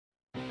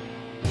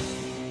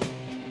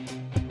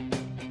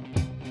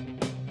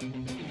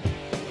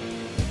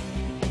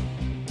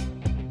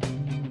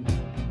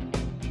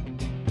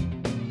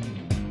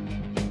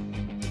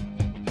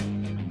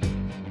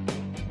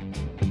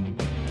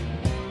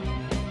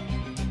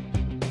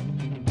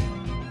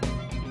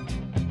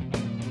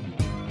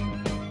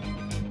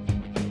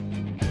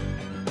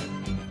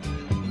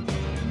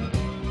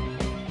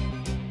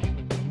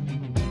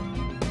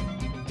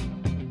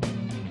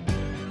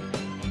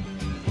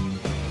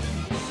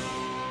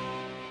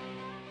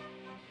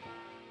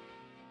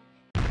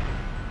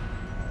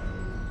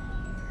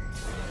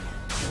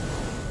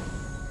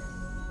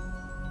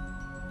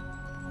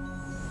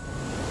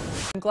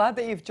glad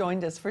that you've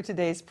joined us for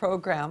today's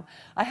program.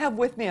 I have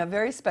with me a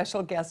very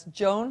special guest,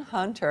 Joan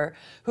Hunter,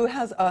 who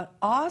has an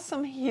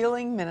awesome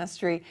healing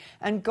ministry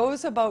and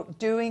goes about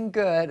doing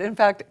good. In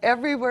fact,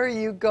 everywhere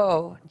you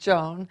go,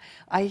 Joan,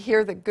 I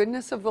hear the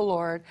goodness of the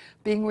Lord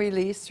being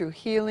released through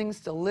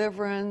healings,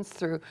 deliverance,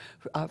 through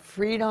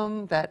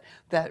freedom that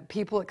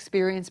people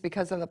experience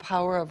because of the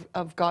power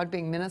of God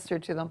being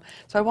ministered to them.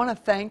 So I want to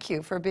thank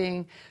you for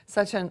being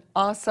such an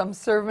awesome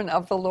servant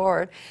of the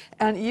Lord.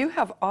 And you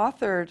have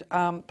authored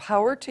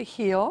Power to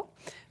Heal.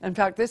 In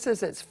fact, this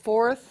is its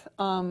fourth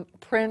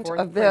print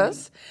of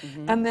this.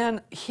 Mm-hmm. And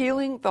then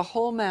Healing the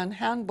Whole Man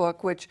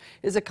Handbook, which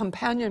is a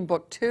companion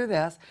book to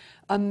this.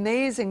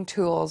 Amazing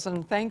tools,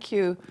 and thank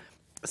you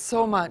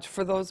so much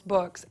for those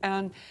books.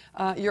 And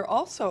you're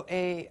also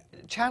a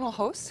channel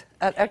host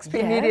at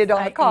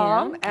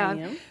xpmedia.com,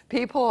 and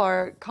people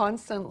are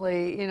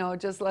constantly, you know,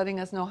 just letting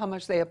us know how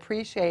much they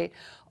appreciate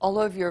all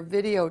of your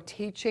video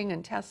teaching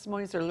and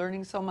testimonies. They're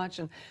learning so much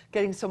and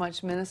getting so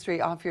much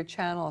ministry off your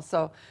channel.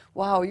 So,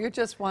 wow, you're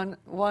just one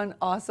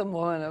awesome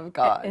woman of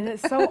God. And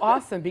it's so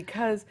awesome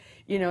because,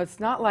 you know, it's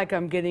not like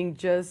I'm getting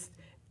just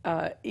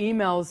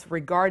emails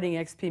regarding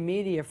XP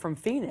Media from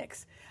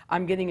Phoenix.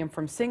 I'm getting them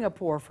from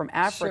Singapore, from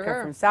Africa,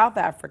 sure, from South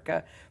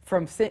Africa,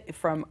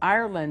 from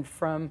Ireland,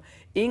 from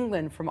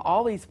England, from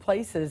all these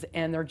places,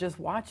 and they're just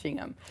watching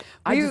them.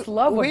 I just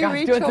love what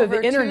God's doing through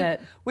the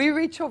internet. We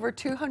reach over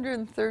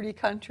 230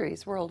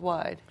 countries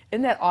worldwide.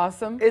 Isn't that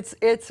awesome?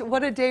 It's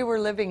what a day we're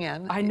living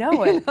in. I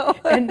know it.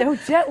 And no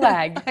jet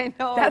lag. I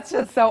know. That's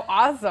just so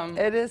awesome.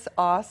 It is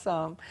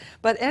awesome.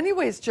 But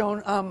anyways,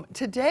 Joan,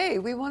 today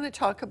we want to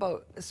talk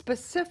about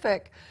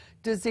specific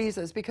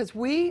diseases, because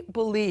we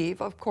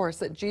believe, of course,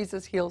 that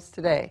Jesus heals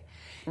today.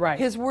 Right.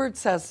 His word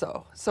says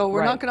so. So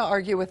we're not going to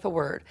argue with the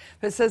word.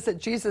 If it says that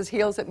Jesus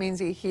heals, it means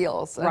he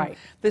heals. And right.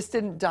 This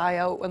didn't die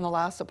out when the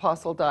last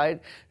apostle died.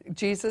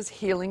 Jesus'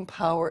 healing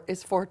power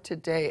is for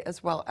today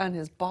as well. And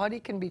his body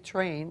can be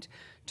trained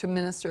to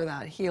minister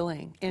that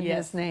healing in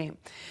his name.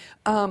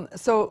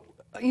 So,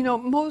 you know,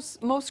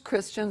 most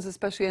Christians,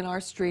 especially in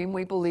our stream,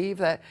 we believe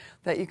that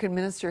you can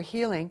minister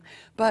healing.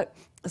 But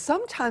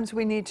sometimes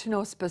we need to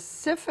know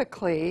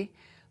specifically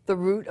the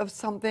root of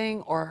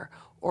something, or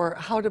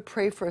how to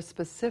pray for a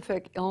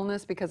specific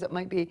illness, because it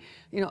might be,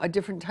 you know, a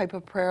different type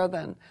of prayer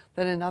than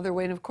another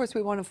way. And of course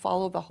we want to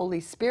follow the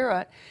Holy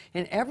Spirit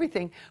in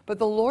everything, but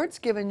the Lord's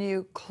given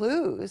you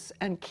clues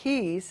and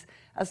keys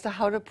as to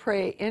how to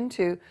pray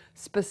into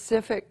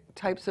specific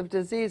types of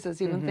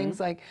diseases, even things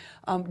like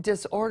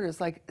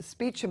disorders like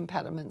speech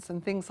impediments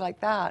and things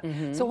like that.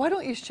 So why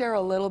don't you share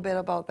a little bit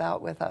about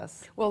that with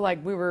us? Well,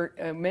 like we were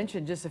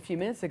mentioned just a few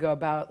minutes ago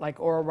about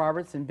like Oral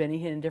Roberts and Benny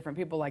Hinn and different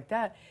people like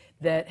that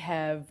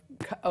have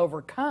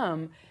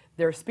overcome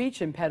their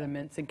speech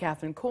impediments, and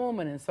Catherine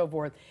Kuhlman and so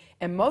forth.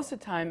 And most of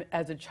the time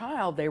as a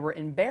child they were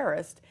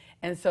embarrassed,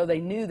 and so they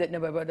knew that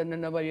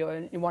nobody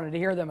wanted to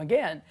hear them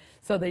again,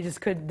 so they just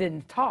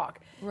didn't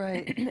talk.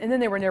 Right. And then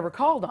they were never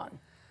called on.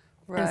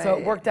 Right. And so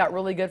it worked out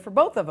really good for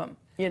both of them.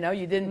 You know,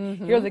 you didn't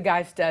hear the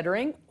guy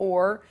stuttering,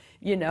 or,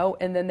 you know,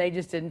 and then they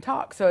just didn't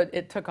talk. So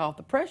it took off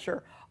the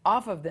pressure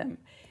off of them.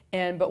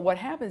 But what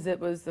happens, it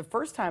was the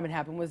first time it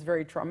happened was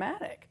very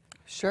traumatic.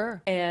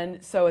 Sure.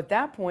 And so at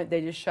that point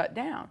they just shut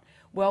down.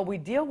 Well, we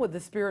deal with the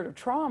spirit of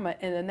trauma,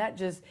 and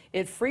then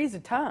it frees the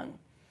tongue.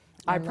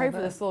 I prayed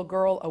for this little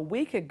girl a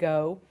week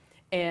ago,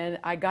 and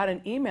I got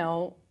an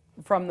email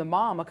from the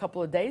mom a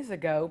couple of days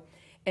ago,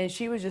 and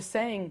she was just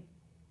saying,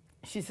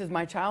 she says,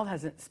 my child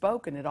hasn't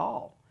spoken at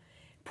all.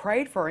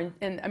 Prayed for her,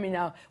 and I mean,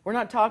 now we're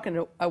not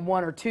talking a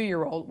 1 or 2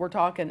 year old, we're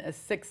talking a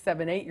 6,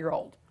 7, 8 year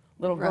old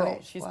little girl.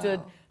 Right. She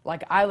stood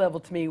like eye level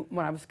to me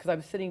because I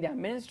was sitting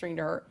down ministering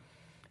to her,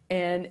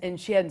 and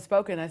she hadn't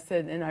spoken. I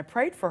said, and I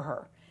prayed for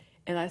her,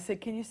 and I said,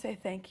 can you say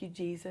thank you,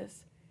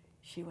 Jesus?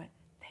 She went,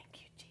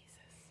 thank you,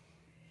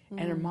 Jesus.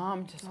 And her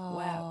mom just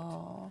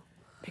wept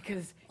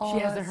because she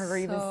hasn't heard her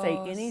even say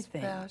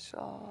anything.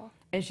 Special.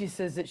 And she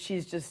says that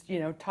she's just, you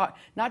know,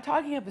 not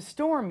talking up a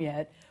storm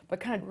yet,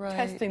 but kind of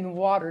testing the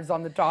waters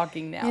on the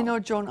talking now. You know,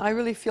 Joan, I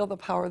really feel the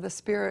power of the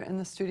Spirit in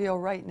the studio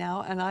right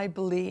now, and I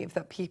believe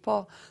that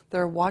people that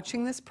are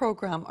watching this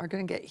program are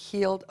going to get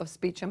healed of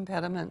speech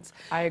impediments.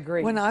 I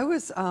agree. When I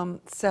was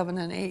 7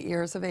 and 8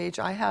 years of age,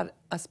 I had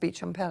a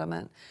speech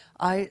impediment.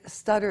 I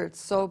stuttered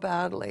so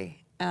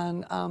badly,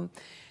 and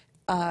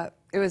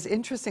it was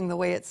interesting the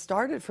way it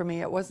started for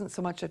me. It wasn't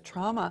so much a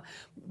trauma,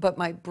 but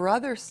my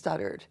brother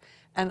stuttered,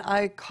 and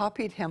I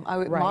copied him. I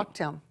mocked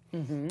him,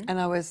 and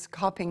I was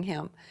copying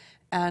him,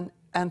 and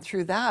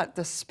through that,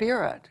 the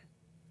Spirit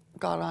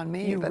got on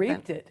me. You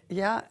reaped it.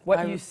 Yeah.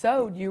 What you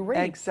sowed, you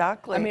reaped.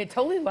 Exactly. I mean, it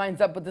totally lines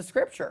up with the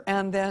scripture.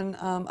 And then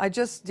I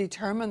just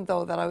determined,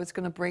 though, that I was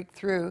going to break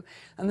through.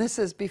 And this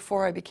is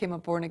before I became a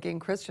born-again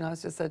Christian. I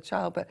was just a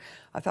child, but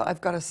I thought,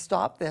 I've got to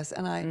stop this.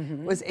 And I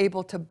was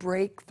able to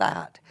break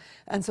that.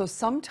 And so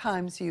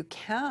sometimes you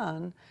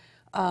can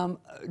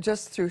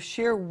just through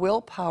sheer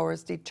willpower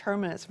is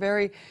determined. It's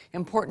very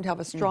important to have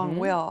a strong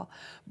will,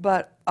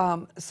 but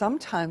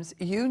sometimes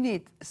you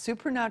need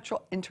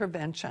supernatural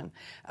intervention,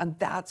 and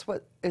that's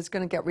what is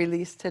going to get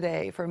released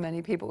today for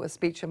many people with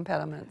speech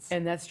impediments.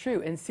 And that's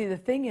true. And see, the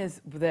thing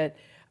is that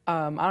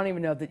I don't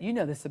even know that you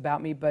know this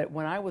about me, but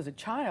when I was a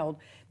child,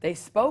 they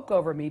spoke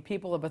over me,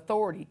 people of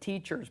authority,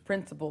 teachers,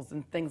 principals,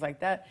 and things like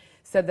that,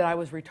 said that I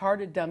was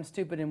retarded, dumb,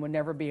 stupid, and would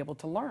never be able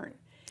to learn.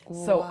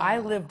 So Wow. I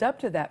lived up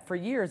to that for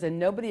years, and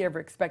nobody ever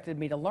expected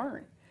me to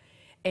learn.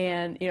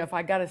 And, you know, if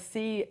I got a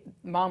C,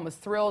 Mom was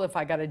thrilled. If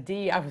I got a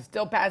D, I was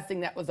still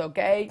passing. That was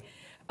okay,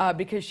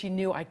 because she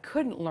knew I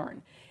couldn't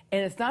learn.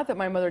 And it's not that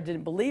my mother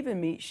didn't believe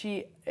in me.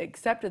 She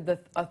accepted the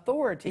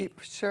authority.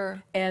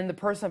 Sure. And the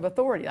person of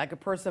authority. Like a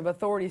person of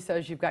authority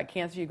says, you've got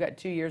cancer, you've got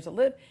 2 years to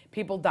live.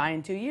 People die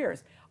in 2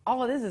 years.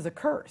 All it is a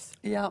curse.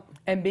 Yeah.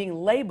 And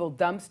being labeled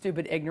dumb,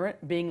 stupid,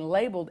 ignorant, being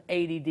labeled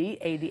ADD,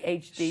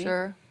 ADHD.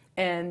 Sure.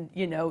 And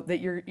you know that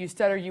you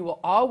stutter, you will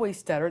always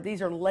stutter.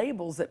 These are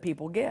labels that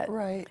people get.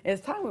 Right. And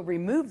it's time we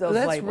remove those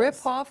Let's labels.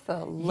 rip off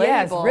the labels.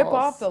 Yes, rip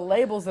off the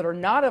labels that are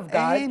not of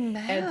God.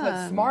 Amen. And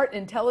put smart,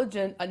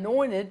 intelligent,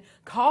 anointed,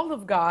 called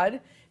of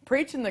God,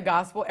 preaching the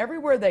gospel.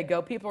 Everywhere they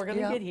go, people are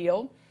going to get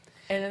healed,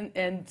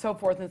 and so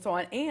forth and so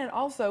on. And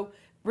also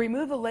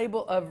remove the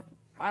label of,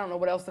 I don't know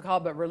what else to call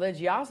it, but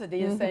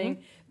religiosity is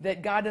saying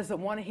that God doesn't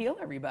want to heal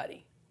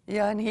everybody.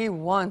 Yeah, and He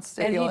wants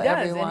to And heal He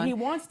does, everyone. and He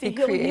wants to He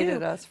heal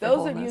created you. us for Those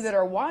wholeness. of you that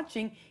are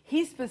watching,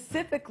 He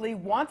specifically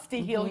wants to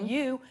heal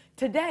you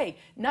today.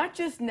 Not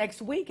just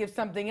next week if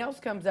something else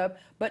comes up,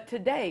 but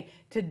today.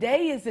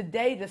 Today is the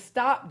day to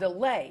stop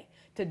delay.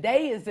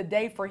 Today is the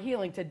day for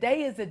healing.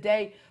 Today is the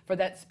day for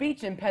that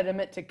speech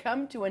impediment to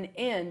come to an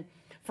end,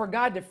 for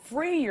God to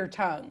free your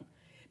tongue.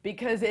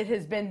 Because it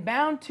has been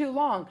bound too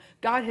long.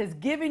 God has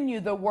given you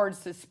the words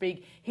to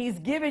speak. He's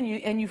given you,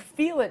 and you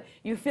feel it.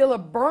 You feel a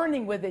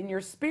burning within your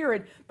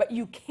spirit, but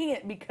you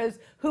can't, because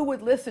who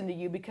would listen to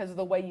you because of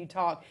the way you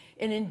talk?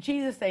 And in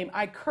Jesus' name,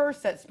 I curse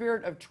that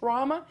spirit of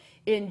trauma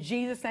in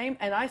Jesus' name,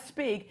 and I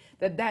speak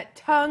that that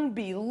tongue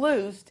be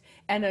loosed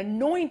and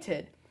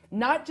anointed.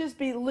 Not just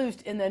be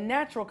loosed in the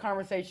natural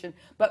conversation,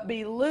 but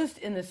be loosed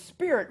in the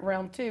spirit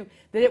realm too,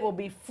 that it will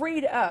be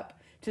freed up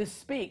to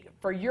speak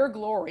for your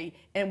glory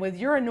and with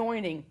your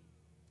anointing.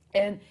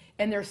 And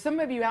there's some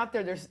of you out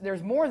there,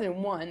 there's more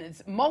than one,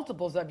 it's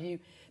multiples of you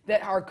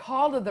that are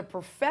called to the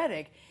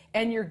prophetic,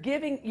 and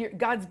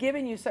God's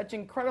giving you such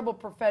incredible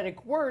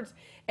prophetic words,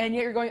 and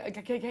you're going, I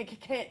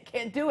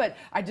can't do it.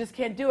 I just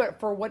can't do it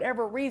for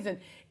whatever reason.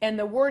 And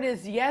the word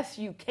is, yes,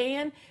 you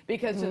can,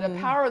 because through the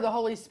power of the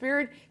Holy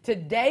Spirit,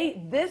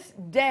 today, this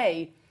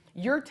day,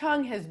 your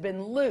tongue has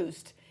been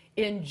loosed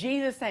in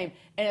Jesus' name.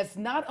 And it's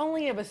not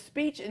only of a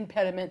speech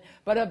impediment,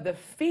 but of the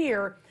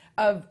fear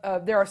of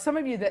there are some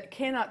of you that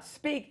cannot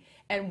speak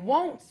and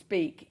won't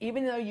speak.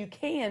 Even though you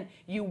can,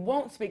 you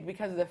won't speak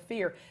because of the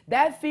fear.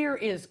 That fear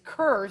is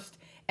cursed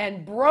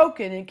and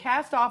broken and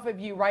cast off of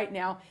you right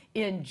now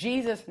in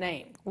Jesus'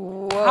 name.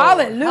 Whoa.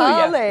 Hallelujah.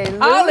 Hallelujah.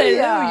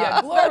 Hallelujah.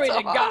 Glory That's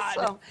to God.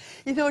 awesome.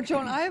 You know,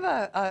 Joan, I have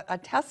a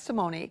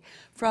testimony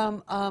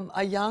from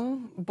a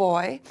young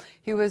boy.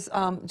 He was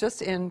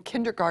just in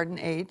kindergarten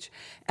age,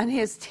 and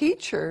his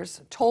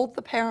teachers told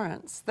the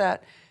parents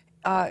that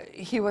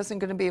he wasn't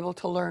going to be able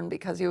to learn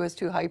because he was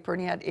too hyper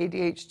and he had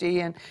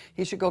ADHD, and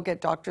he should go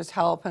get doctor's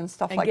help and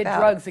stuff like that. And get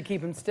drugs to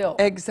keep him still.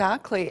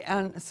 Exactly.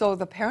 And so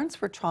the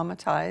parents were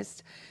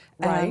traumatized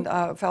and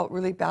felt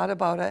really bad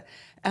about it.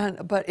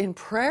 But in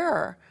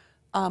prayer,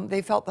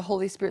 they felt the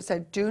Holy Spirit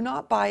said, do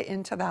not buy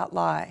into that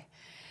lie.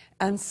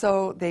 And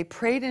so they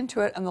prayed into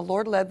it, and the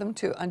Lord led them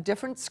to a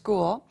different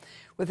school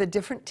with a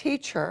different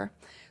teacher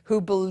who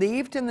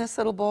believed in this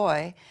little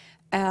boy.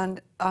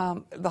 And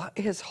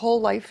his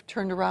whole life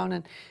turned around,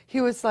 and he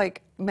was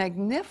like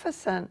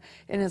magnificent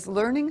in his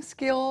learning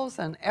skills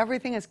and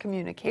everything, his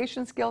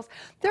communication skills.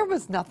 There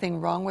was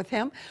nothing wrong with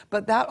him,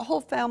 but that whole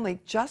family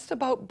just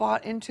about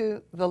bought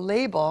into the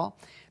label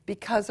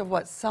because of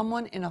what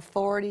someone in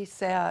authority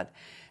said.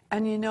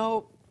 And you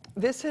know,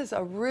 this is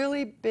a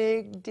really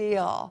big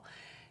deal.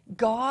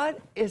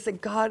 God is a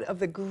God of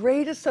the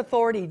greatest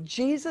authority.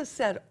 Jesus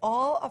said,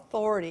 all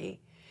authority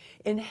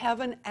in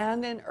heaven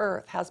and in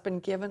earth has been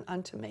given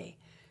unto me.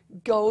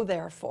 Go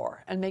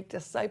therefore and make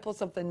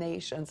disciples of the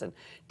nations and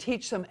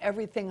teach them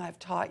everything I've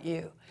taught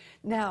you.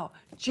 Now,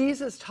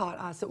 Jesus taught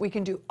us that we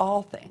can do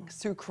all things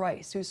through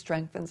Christ who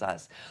strengthens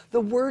us. The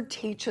Word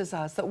teaches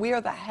us that we are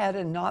the head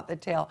and not the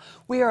tail.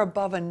 We are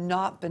above and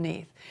not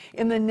beneath.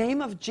 In the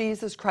name of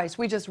Jesus Christ,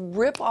 we just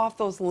rip off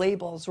those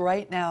labels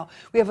right now.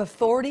 We have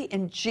authority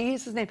in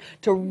Jesus' name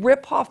to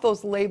rip off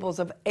those labels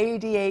of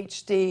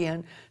ADHD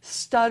and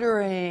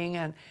stuttering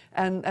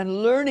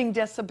and learning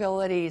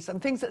disabilities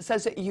and things that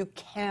says that you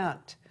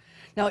can't.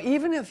 Now,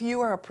 even if you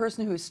are a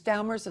person who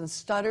stammers and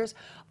stutters,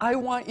 I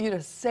want you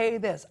to say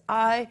this: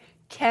 I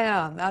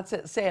can. That's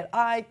it. Say it.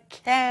 I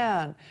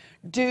can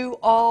do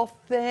all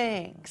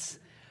things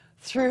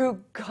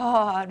through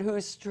God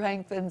who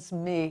strengthens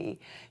me,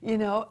 you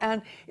know.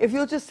 And if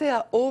you'll just say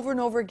that over and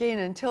over again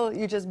until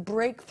you just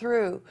break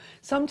through.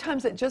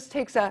 Sometimes it just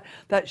takes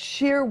that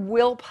sheer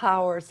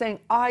willpower, saying,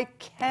 I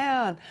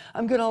can.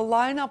 I'm going to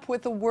line up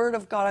with the Word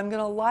of God. I'm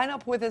going to line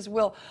up with His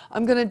will.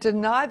 I'm going to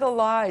deny the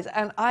lies,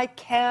 and I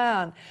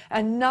can.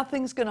 And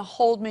nothing's going to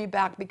hold me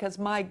back, because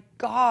my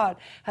God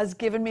has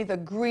given me the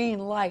green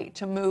light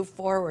to move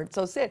forward.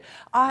 So say it,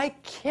 I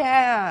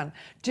can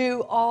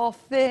do all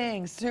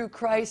things through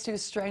Christ who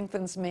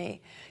strengthens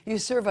me. You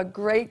serve a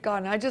great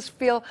God. And I just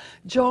feel,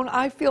 Joan,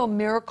 I feel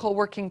miracle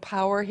working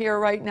power here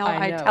right now.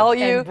 I tell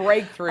you. And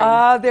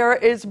breakthrough. There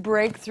is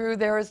breakthrough.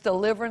 There is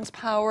deliverance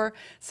power.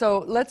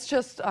 So let's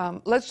just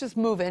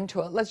move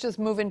into it. Let's just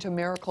move into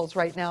miracles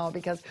right now,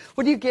 because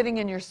what are you getting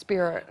in your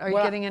spirit? Are you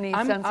getting any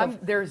sense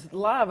of? There's a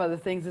lot of other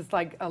things. It's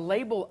like a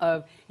label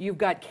of you've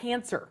got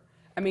cancer.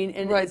 I mean,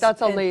 and right,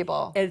 that's a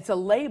label. It's a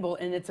label,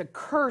 and it's a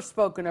curse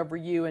spoken over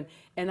you.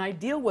 And I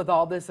deal with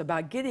all this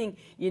about getting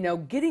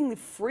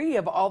free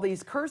of all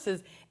these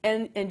curses.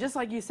 And just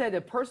like you said,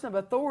 a person of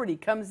authority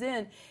comes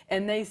in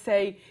and they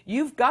say,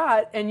 you've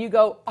got, and you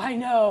go, I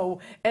know.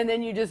 And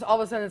then you just,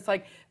 all of a sudden, it's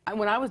like,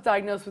 when I was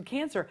diagnosed with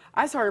cancer,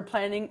 I started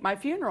planning my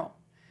funeral.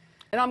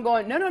 And I'm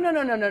going, no.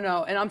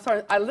 And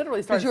I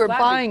literally started because you were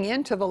buying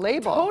into the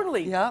label.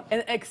 Totally. Yeah.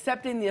 And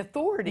accepting the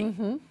authority.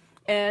 Mm-hmm.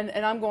 And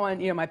I'm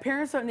going, my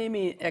parents don't need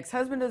me,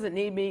 ex-husband doesn't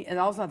need me, and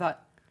all of a sudden I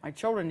thought, my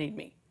children need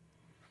me.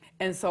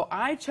 And so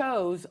I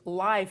chose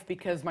life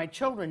because my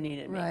children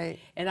needed me. Right.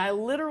 And I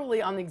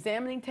literally, on the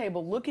examining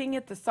table, looking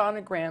at the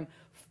sonogram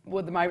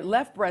with my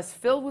left breast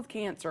filled with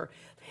cancer,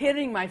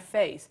 hitting my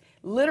face,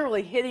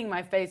 literally hitting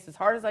my face as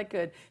hard as I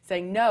could,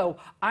 saying, no,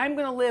 I'm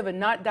going to live and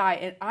not die,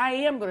 and I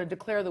am going to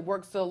declare the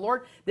works of the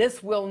Lord.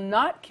 This will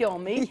not kill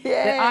me. Yay.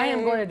 That I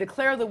am going to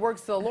declare the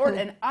works of the Lord,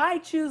 and I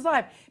choose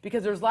life,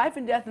 because there's life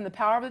and death in the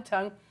power of the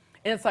tongue.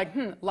 And it's like,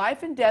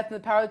 life and death in the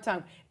power of the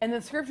tongue. And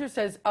the scripture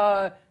says,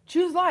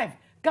 choose life.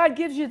 God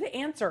gives you the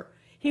answer.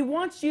 He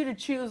wants you to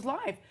choose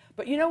life.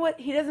 But you know what?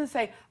 He doesn't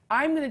say,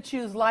 I'm going to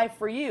choose life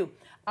for you.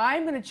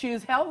 I'm going to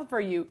choose health for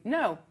you.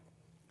 No.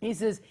 He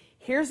says,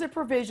 here's a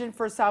provision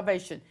for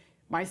salvation.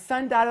 My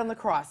son died on the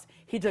cross.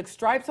 He took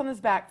stripes on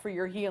his back for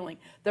your healing.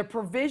 The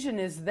provision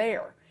is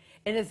there.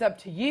 And it's up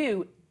to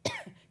you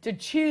to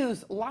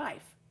choose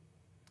life.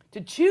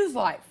 To choose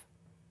life.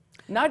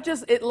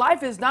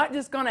 Life is not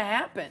just going to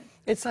happen.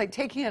 It's like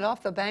taking it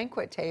off the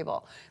banquet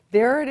table.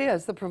 There it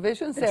is. The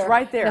provision's there. It's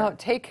right there. Now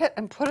take it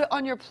and put it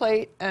on your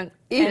plate and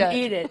eat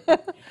it.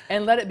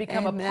 And let it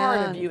become Amen. a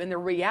part of you. And the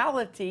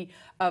reality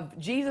of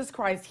Jesus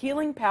Christ,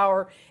 healing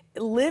power,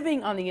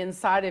 living on the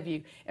inside of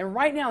you. And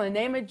right now, in the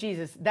name of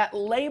Jesus, that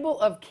label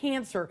of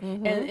cancer,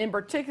 and in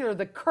particular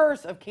the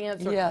curse of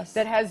cancer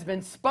that has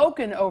been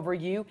spoken over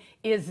you,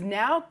 is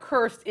now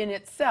cursed in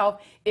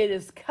itself. It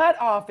is cut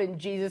off in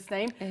Jesus'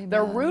 name. Amen.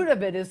 The root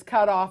of it is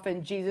cut off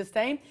in Jesus'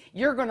 name.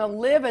 You're going to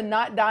live and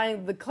not die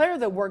and declare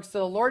the works of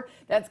the Lord.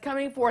 That's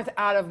coming forth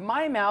out of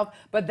my mouth,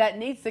 but that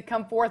needs to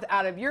come forth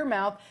out of your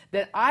mouth,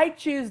 that I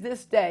choose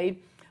this day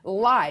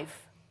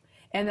life.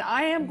 And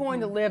I am going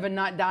to live and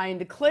not die and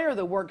declare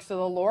the works of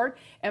the Lord.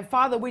 And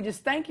Father, we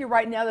just thank you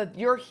right now that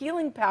your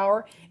healing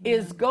power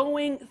is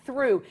going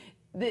through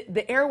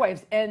the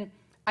airwaves. And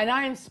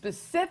I am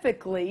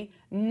specifically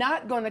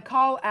not going to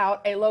call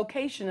out a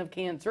location of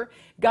cancer.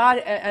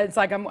 God, it's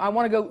like I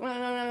want to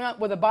go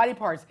with the body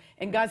parts.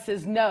 And God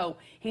says, no.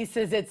 He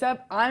says, it's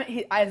up.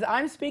 As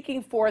I'm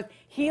speaking forth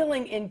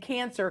healing in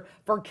cancer,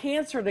 for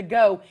cancer to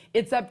go,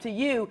 it's up to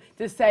you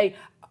to say,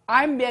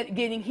 I'm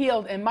getting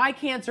healed, and my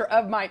cancer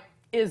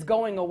is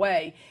going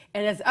away.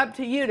 And it's up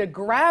to you to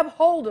grab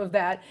hold of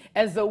that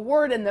as the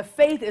word and the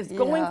faith is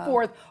going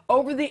forth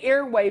over the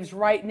airwaves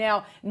right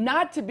now,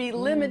 not to be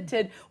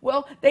limited.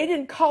 Well, they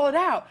didn't call it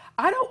out.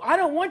 I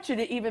don't want you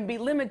to even be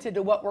limited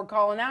to what we're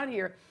calling out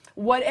here.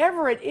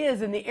 Whatever it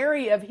is in the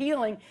area of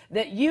healing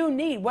that you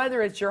need,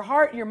 whether it's your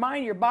heart, your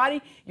mind, your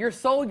body, your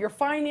soul, your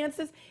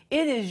finances,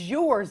 it is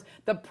yours.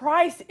 The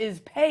price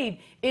is paid.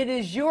 It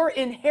is your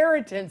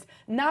inheritance,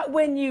 not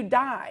when you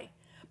die.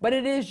 But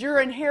it is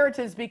your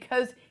inheritance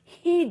because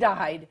he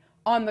died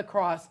on the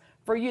cross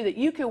for you, that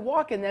you can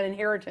walk in that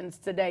inheritance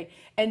today.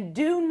 And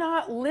do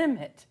not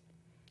limit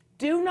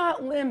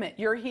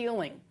your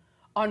healing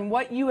on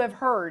what you have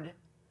heard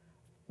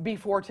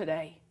before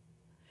today.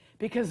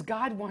 Because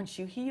God wants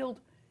you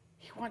healed.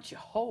 He wants you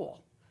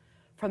whole.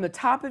 From the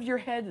top of your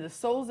head to the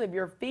soles of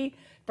your feet,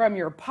 from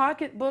your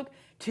pocketbook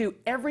to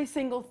every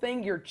single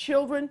thing, your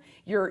children,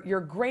 your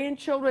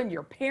grandchildren,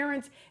 your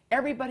parents,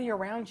 everybody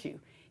around you.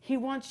 He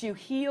wants you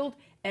healed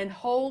and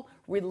whole,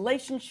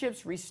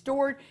 relationships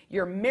restored,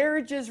 your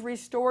marriages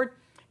restored.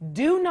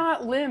 Do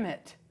not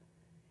limit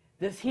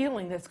this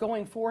healing that's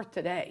going forth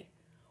today.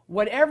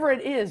 Whatever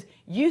it is,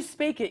 you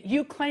speak it,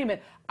 you claim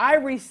it. I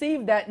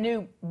receive that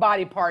new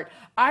body part.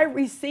 I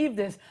receive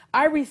this.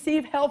 I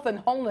receive health and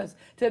wholeness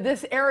to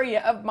this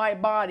area of my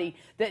body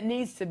that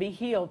needs to be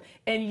healed.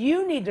 And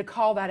you need to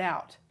call that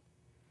out.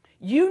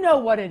 You know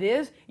what it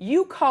is.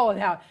 You call it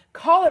out.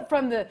 Call it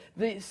from the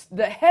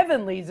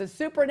heavenlies, the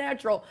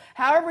supernatural,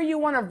 however you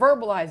want to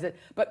verbalize it.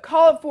 But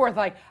call it forth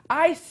like,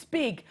 I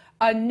speak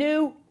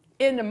anew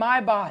into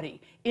my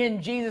body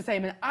in Jesus'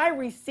 name. And I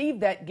receive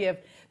that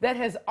gift that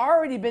has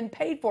already been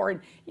paid for. And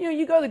you know,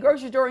 you go to the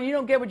grocery store and you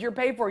don't get what you're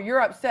paid for,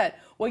 you're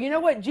upset. Well, you know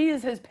what?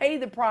 Jesus has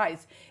paid the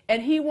price,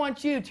 and he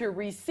wants you to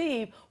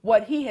receive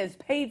what he has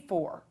paid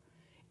for.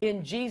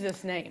 In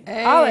Jesus' name.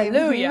 Amen.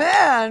 Hallelujah.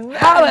 Man,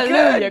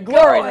 Hallelujah.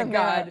 Glory to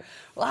God. There.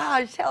 Wow,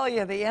 I tell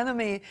you, the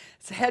enemy's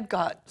head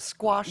got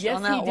squashed yes,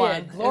 on that he did.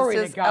 one. Glory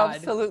it's to just God.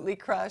 Absolutely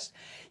crushed.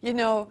 You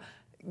know,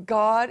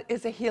 God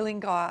is a healing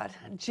God.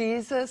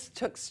 Jesus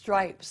took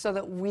stripes so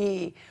that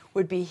we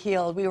would be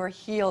healed. We were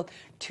healed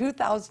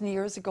 2,000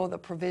 years ago. The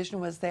provision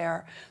was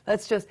there.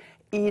 Let's just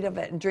eat of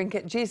it and drink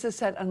it. Jesus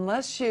said,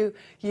 unless you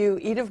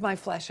eat of my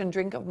flesh and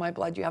drink of my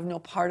blood, you have no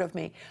part of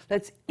me.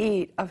 Let's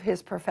eat of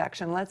his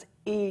perfection. Let's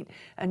eat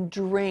and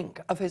drink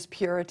of his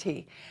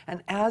purity.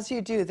 And as you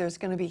do, there's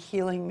going to be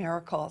healing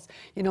miracles.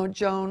 You know,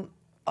 Joan,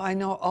 I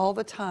know all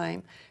the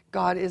time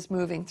God is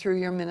moving through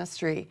your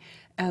ministry.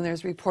 And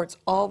there's reports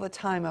all the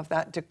time of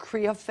that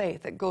decree of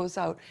faith that goes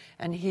out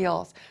and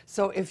heals.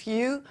 So if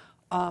you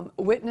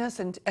witness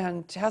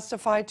and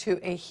testify to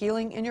a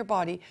healing in your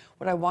body,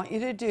 what I want you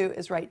to do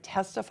is write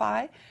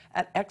testify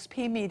at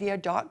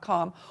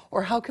xpmedia.com,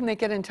 or how can they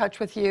get in touch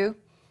with you?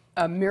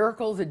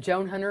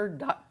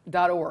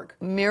 Miracles@joanhunter.org.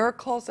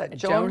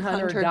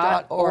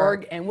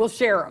 Miracles@joanhunter.org. And we'll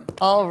share them.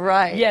 All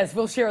right. Yes,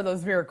 we'll share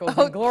those miracles.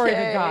 Okay. And glory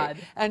to God.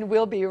 And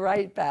we'll be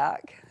right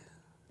back.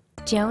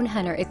 Joan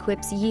Hunter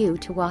equips you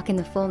to walk in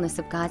the fullness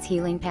of God's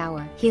healing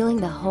power. Healing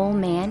the Whole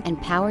Man and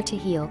Power to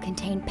Heal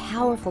contain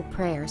powerful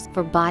prayers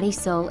for body,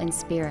 soul, and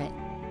spirit.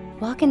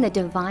 Walk in the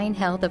divine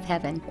health of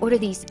heaven. Order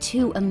these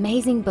 2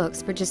 amazing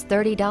books for just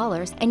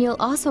 $30, and you'll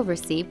also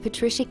receive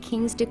Patricia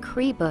King's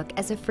Decree book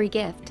as a free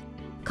gift.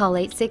 Call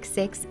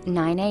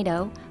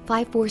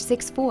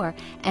 866-980-5464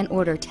 and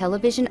order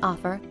television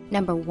offer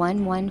number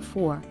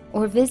 114,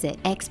 or visit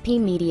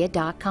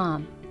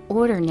xpmedia.com.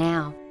 Order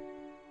now.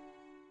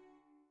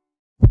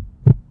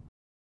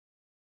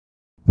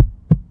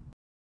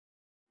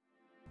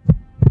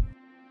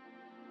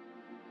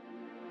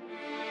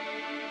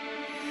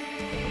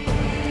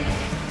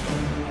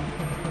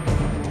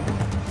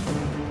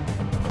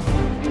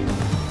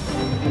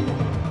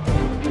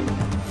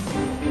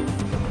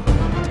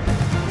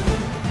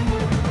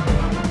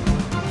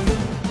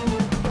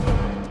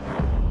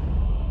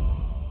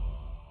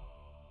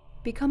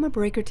 Become a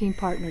Breaker Team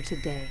partner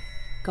today.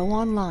 Go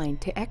online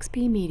to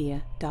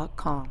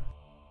xpmedia.com.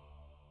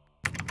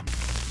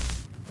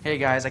 Hey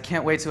guys, I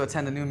can't wait to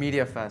attend the new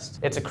Media Fest.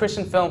 It's a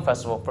Christian film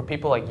festival for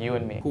people like you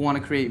and me. Who want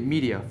to create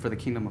media for the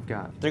kingdom of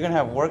God. They're going to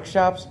have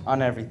workshops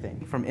on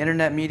everything. From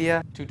internet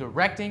media to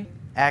directing,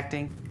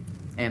 acting,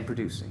 and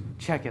producing.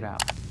 Check it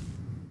out.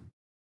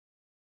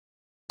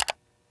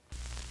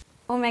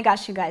 Oh my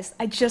gosh, you guys,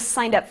 I just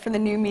signed up for the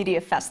new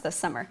Media Fest this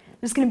summer.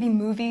 There's going to be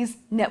movies,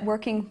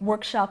 networking,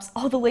 workshops,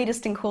 all the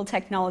latest in cool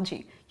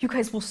technology. You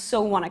guys will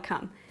so want to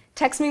come.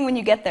 Text me when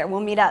you get there. We'll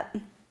meet up.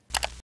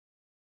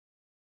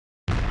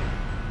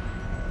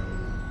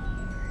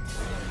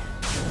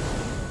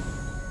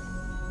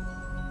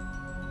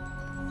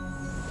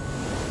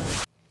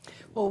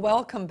 Well,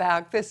 welcome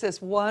back. This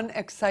is one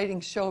exciting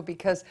show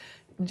because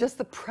just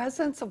the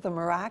presence of the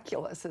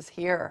miraculous is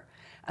here.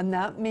 And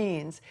that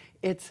means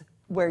it's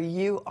where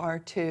you are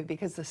too,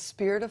 because the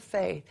spirit of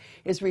faith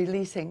is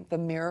releasing the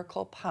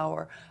miracle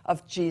power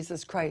of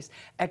Jesus Christ.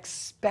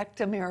 Expect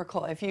a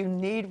miracle. If you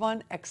need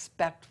one,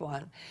 expect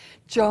one.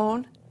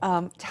 Joan,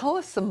 tell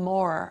us some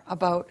more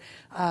about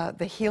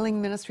the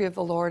healing ministry of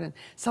the Lord and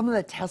some of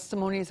the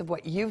testimonies of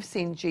what you've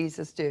seen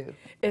Jesus do.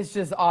 It's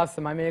just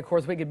awesome. I mean, of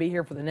course, we could be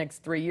here for the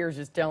next 3 years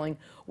just telling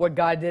what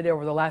God did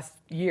over the last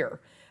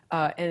year.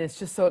 And it's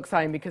just so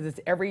exciting because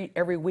it's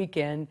every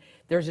weekend,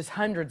 there's just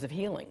hundreds of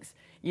healings.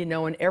 You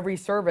know, and every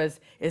service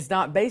is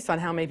not based on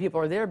how many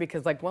people are there,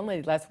 because like one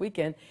lady last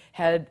weekend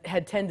had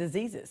 10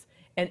 diseases,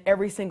 and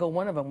every single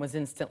one of them was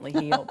instantly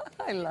healed.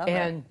 I love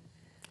it.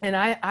 And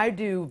I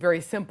do very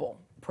simple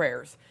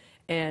prayers,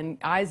 and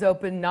eyes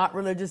open, not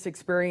religious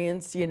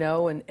experience, you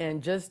know,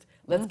 and just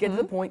let's get to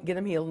the point, get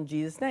them healed in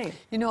Jesus' name.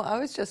 You know, I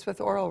was just with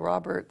Oral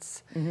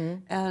Roberts,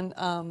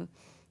 and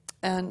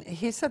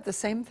he said the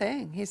same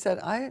thing. He said,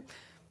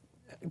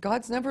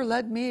 God's never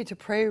led me to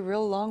pray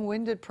real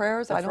long-winded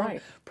prayers. That's I don't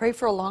right. pray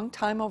for a long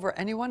time over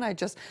anyone. I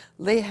just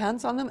lay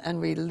hands on them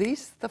and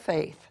release the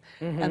faith.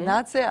 And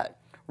that's it.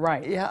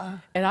 Right. Yeah.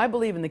 And I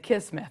believe in the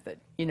KISS method.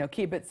 You know,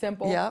 keep it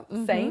simple. Yeah.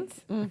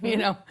 Saints. You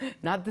know,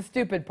 not the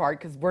stupid part,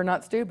 because we're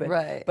not stupid.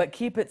 Right. But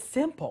keep it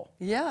simple.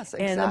 Yes,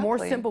 exactly. And the more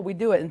simple we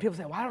do it, and people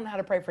say, well, I don't know how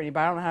to pray for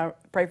anybody. I don't know how to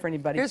pray for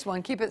anybody. Here's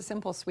one. Keep it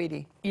simple,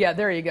 sweetie. Yeah,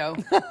 there you go.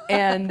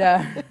 And,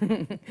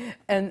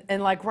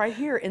 and like right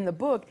here in the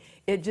book,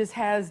 it just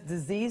has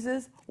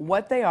diseases,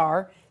 what they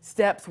are,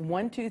 steps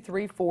 1, 2,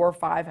 3, 4,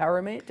 5,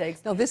 however many it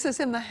takes. No, this is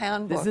in the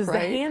handbook, This is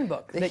right? the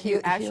handbook that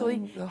you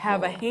actually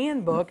have a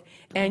handbook,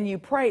 and you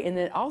pray, and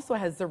it also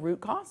has the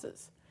root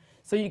causes.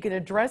 so you can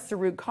address the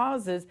root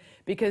causes.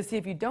 Because see,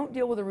 if you don't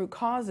deal with the root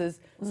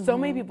causes, so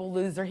many people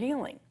lose their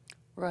healing.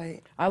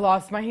 Right. I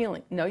lost my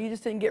healing. No, you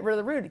just didn't get rid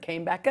of the root. It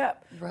came back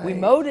up. Right. We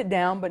mowed it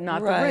down, but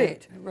not the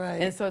root.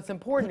 Right. And so it's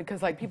important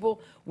because like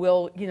people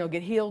will,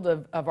 get healed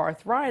of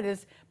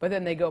arthritis, but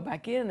then they go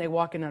back in, they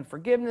walk in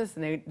unforgiveness,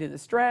 and they do the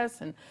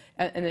stress, and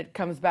it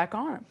comes back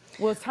on them.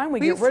 Well, it's time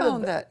we get rid of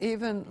found that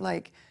even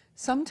like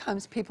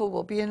sometimes people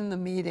will be in the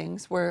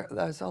meetings where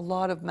there's a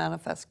lot of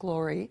manifest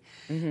glory,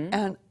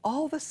 and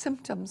all the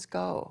symptoms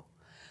go.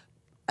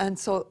 And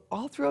so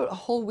all throughout a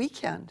whole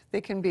weekend,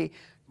 they can be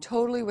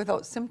totally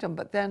without symptom,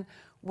 but then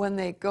when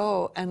they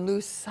go and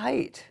lose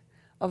sight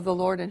of the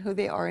Lord and who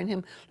they are in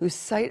Him, lose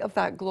sight of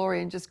that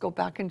glory and just go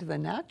back into the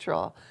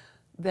natural,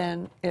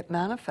 then it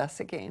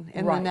manifests again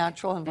in the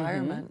natural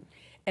environment.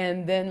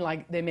 And then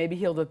like they may be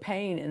healed of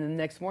pain, and the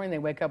next morning they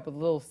wake up with a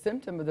little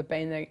symptom of the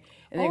pain, and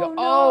they go,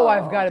 oh,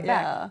 I've got it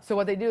back. So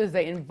what they do is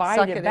they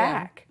invite it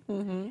back.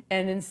 And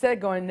instead of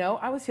going, no,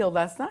 I was healed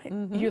last night.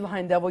 You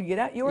lying devil, get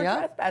out, you were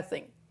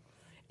trespassing.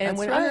 And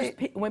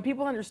when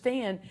people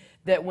understand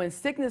that when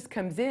sickness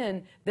comes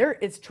in,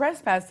 it's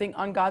trespassing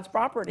on God's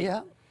property.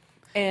 Yeah.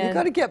 And you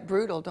got to get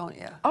brutal, don't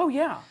you? Oh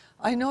yeah.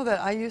 I know that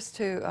I used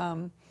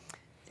to,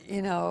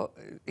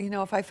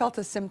 if I felt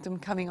a symptom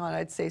coming on,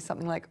 I'd say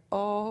something like,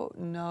 "Oh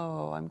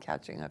no, I'm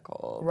catching a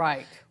cold."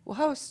 Right. Well,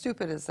 how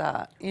stupid is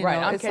that?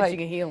 I'm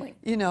catching a healing.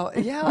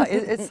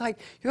 It's like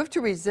you have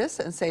to resist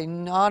it and say,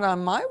 "Not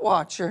on my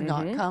watch. You're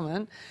not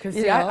coming." Because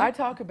see, I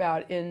talk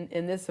about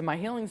in my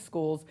healing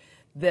schools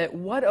that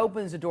what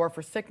opens the door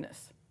for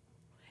sickness.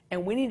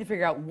 And we need to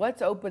figure out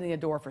what's opening a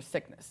door for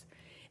sickness.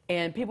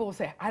 And people will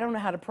say, I don't know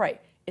how to pray.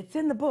 It's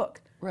in the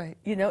book. Right.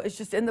 It's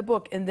just in the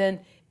book. And then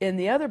in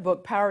the other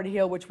book, Power to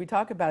Heal, which we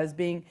talk about as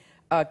being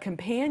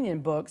companion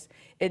books,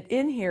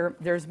 in here,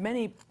 there's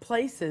many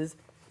places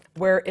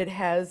where it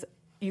has,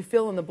 you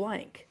fill in the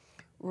blank.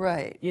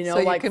 Right.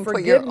 So like you can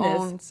put your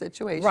own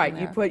situation Right.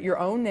 there. You put your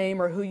own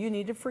name or who you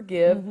need to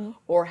forgive,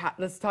 or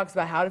this talks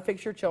about how to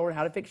fix your children,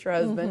 how to fix your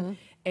husband,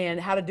 and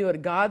how to do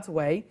it God's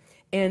way.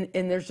 And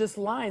there's just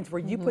lines where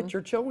you put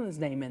your children's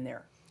name in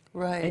there.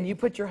 Right. And you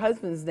put your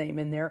husband's name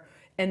in there,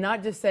 and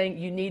not just saying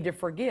you need to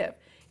forgive.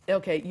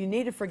 Okay, you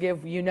need to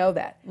forgive, you know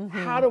that.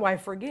 How do I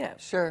forgive?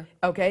 Sure.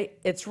 Okay,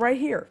 it's right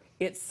here.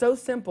 It's so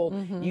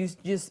simple. You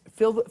just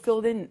fill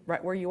it in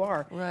right where you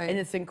are. Right. And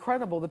it's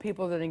incredible the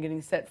people that are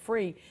getting set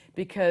free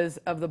because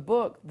of the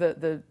book,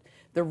 the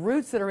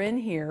roots that are in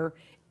here.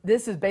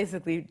 This is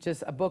basically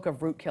just a book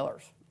of root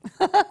killers.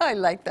 I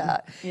like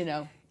that.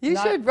 You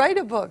should write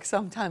a book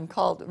sometime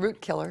called Root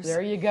Killers.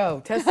 There you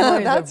go.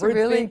 Testimonies of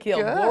roots being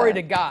killed. Good. Glory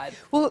to God.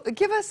 Well,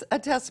 give us a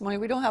testimony.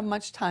 We don't have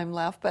much time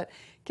left, but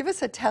give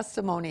us a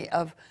testimony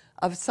of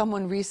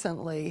someone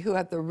recently who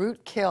had the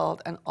root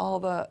killed and all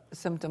the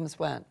symptoms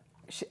went.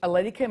 A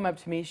lady came up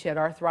to me. She had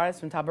arthritis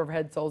from top of her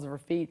head, soles of her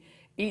feet,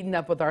 eaten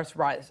up with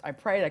arthritis. I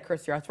prayed. I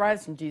cursed the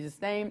arthritis in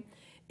Jesus' name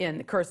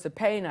and cursed the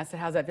pain. I said,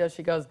 how's that feel?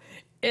 She goes,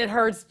 it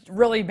hurts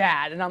really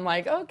bad. And I'm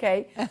like,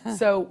 okay.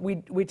 So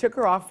we took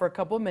her off for a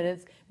couple of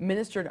minutes,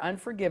 ministered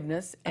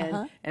unforgiveness,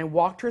 and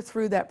walked her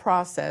through that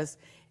process.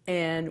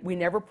 And we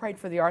never prayed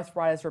for the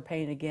arthritis or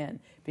pain again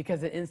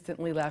because it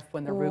instantly left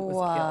when the root was killed.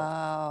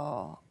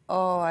 Wow.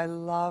 Oh, I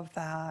love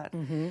that.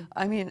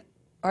 I mean,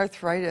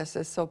 arthritis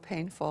is so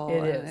painful.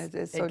 It is. And it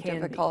is so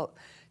difficult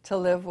to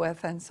live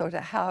with. And so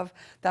to have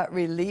that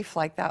relief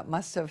like that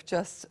must have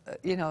just,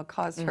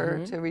 caused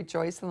her to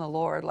rejoice in the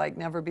Lord like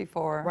never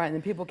before. Right, and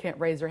then people can't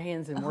raise their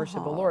hands and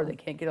worship the Lord. They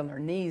can't get on their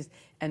knees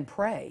and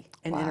pray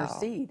and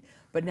intercede.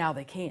 But now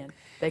they can.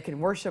 They can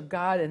worship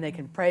God and they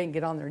can pray and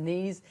get on their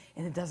knees,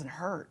 and it doesn't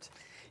hurt.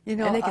 And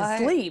they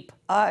can sleep.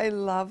 I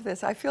love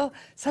this. I feel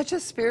such a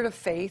spirit of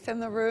faith in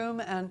the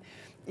room. And,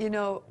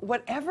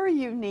 whatever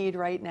you need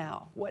right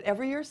now,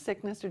 whatever your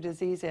sickness or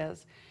disease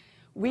is,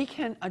 we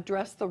can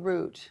address the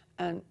root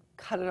and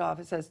cut it off.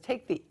 It says,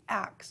 take the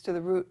axe to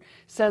the root. It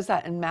says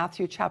that in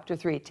Matthew chapter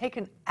 3. Take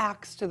an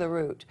axe to the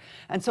root.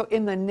 And so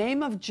in the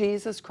name of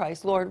Jesus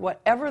Christ, Lord,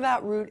 whatever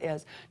that root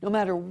is, no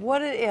matter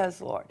what it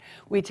is, Lord,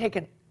 we take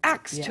an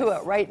axe to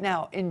it right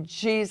now in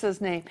Jesus'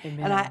 name.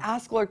 Amen. And I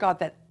ask, Lord God,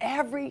 that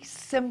every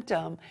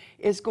symptom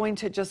is going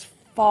to just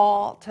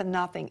fall to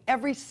nothing.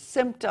 Every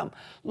symptom,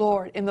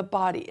 Lord, in the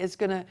body is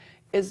going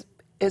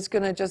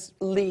to just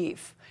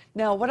leave.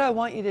 Now, what I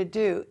want you to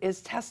do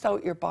is test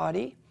out your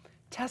body.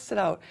 Test it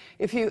out.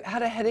 If you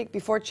had a headache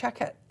before,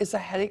 check it. Is the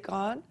headache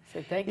gone?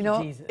 Say, thank you,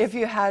 Jesus. If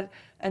you had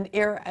an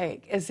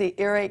earache, is the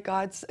earache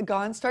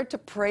gone? Start to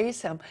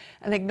praise Him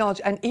and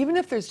acknowledge. And even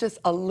if there's just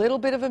a little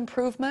bit of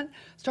improvement,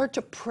 start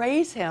to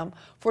praise Him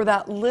for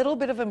that little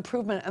bit of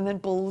improvement, and then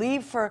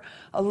believe for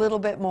a little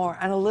bit more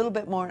and a little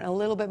bit more and a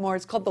little bit more.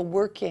 It's called the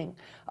working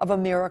of a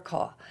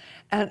miracle.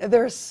 And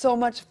there's so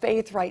much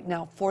faith right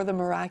now for the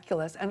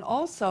miraculous. And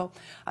also,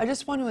 I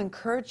just want to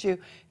encourage you,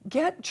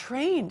 get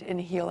trained in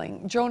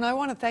healing. Joan, I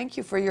want to thank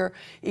you for your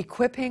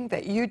equipping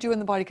that you do in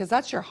the body, because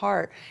that's your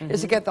heart,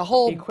 is to get the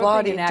whole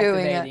body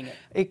doing it.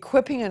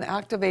 Equipping and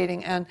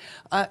activating. And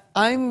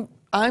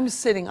I'm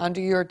sitting under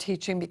your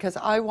teaching because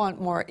I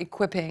want more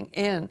equipping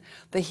in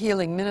the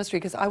healing ministry,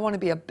 because I want to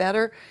be a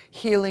better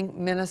healing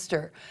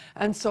minister.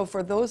 And so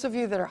for those of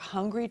you that are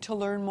hungry to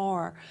learn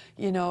more,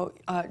 you know,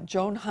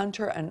 Joan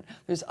Hunter, and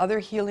there's other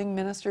healing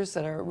ministers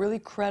that are really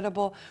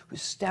credible, who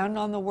stand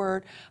on the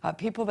word,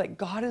 people that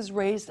God has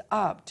raised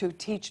up to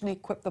teach and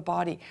equip the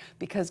body,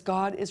 because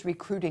God is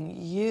recruiting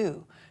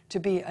you to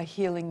be a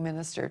healing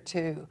minister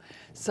too.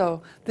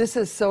 So this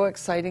is so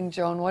exciting,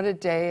 Joan. What a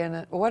day,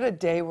 and what a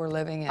day we're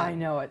living in. I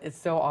know it. It's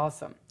so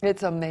awesome.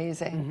 It's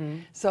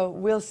amazing. So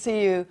we'll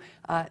see you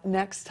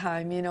next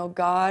time. You know,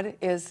 God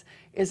is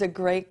a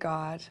great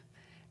God,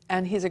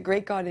 and He's a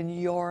great God in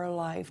your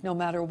life, no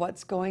matter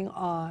what's going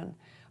on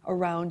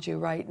around you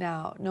right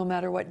now, no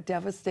matter what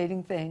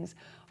devastating things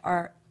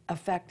are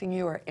affecting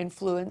you or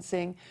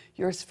influencing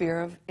your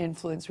sphere of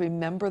influence.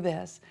 Remember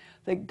this,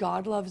 that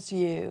God loves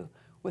you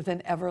with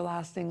an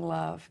everlasting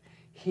love.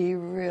 He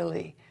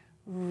really,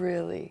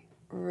 really,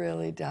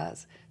 really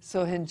does.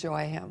 So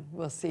enjoy Him.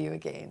 We'll see you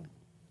again.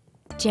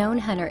 Joan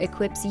Hunter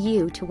equips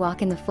you to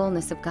walk in the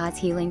fullness of God's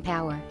healing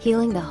power.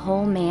 Healing the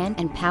whole man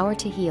and Power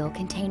to Heal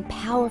contain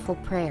powerful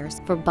prayers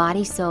for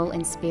body, soul,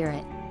 and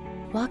spirit.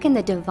 Walk in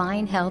the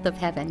divine health of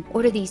heaven.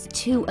 Order these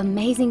 2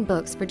 amazing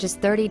books for just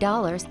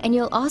 $30, and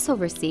you'll also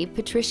receive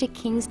Patricia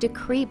King's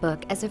Decree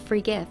book as a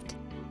free gift.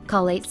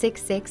 Call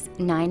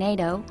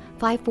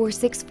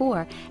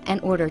 866-980-5464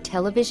 and order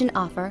television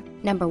offer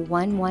number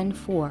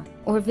 114,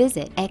 or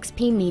visit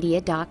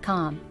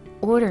xpmedia.com.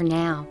 Order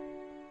now.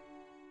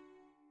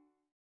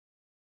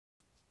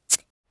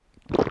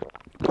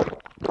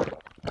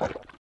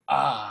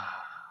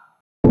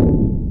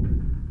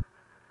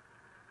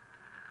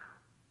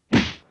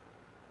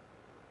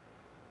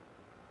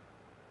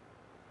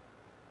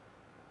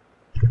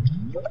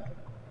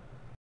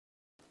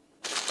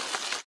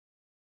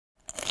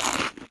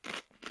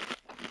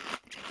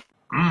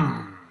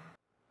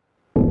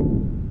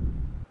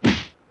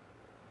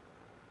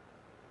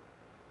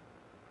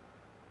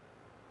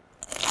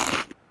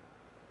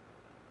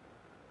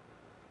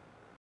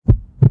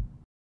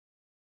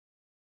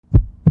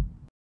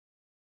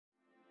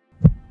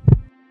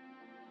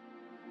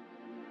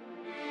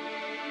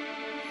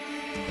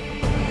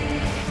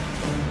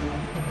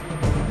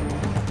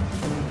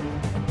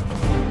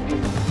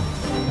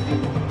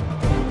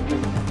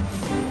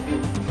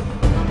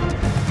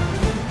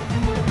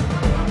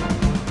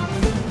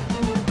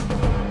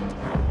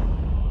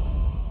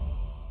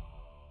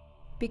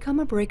 Become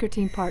a Breaker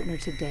Team partner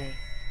today.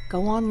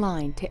 Go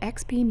online to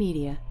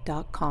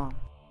xpmedia.com.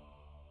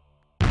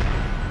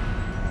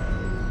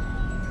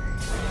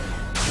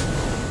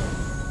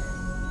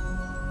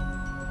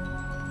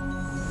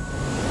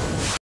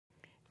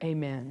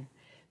 Amen.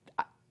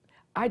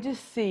 I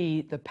just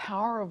see the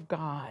power of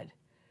God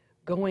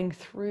going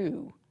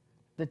through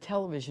the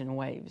television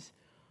waves,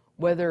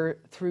 whether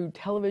through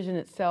television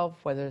itself,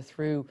 whether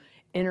through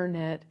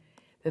internet,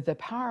 that the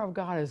power of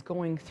God is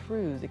going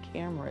through the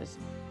cameras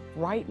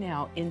right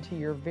now into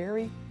your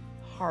very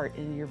heart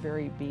and your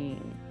very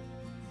being.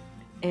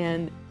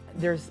 And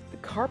there's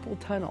carpal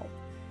tunnel.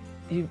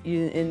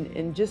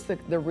 In just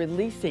the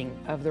releasing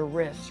of the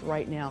wrists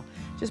right now.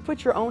 Just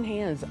put your own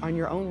hands on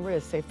your own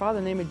wrists. Say, Father,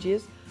 in the name of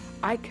Jesus,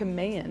 I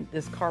command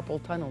this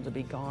carpal tunnel to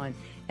be gone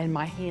and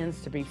my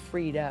hands to be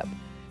freed up.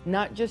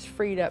 Not just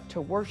freed up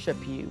to worship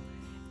you,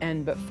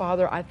 but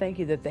Father, I thank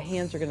you that the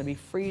hands are going to be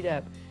freed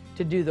up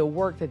to do the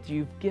work that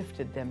you've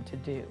gifted them to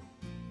do.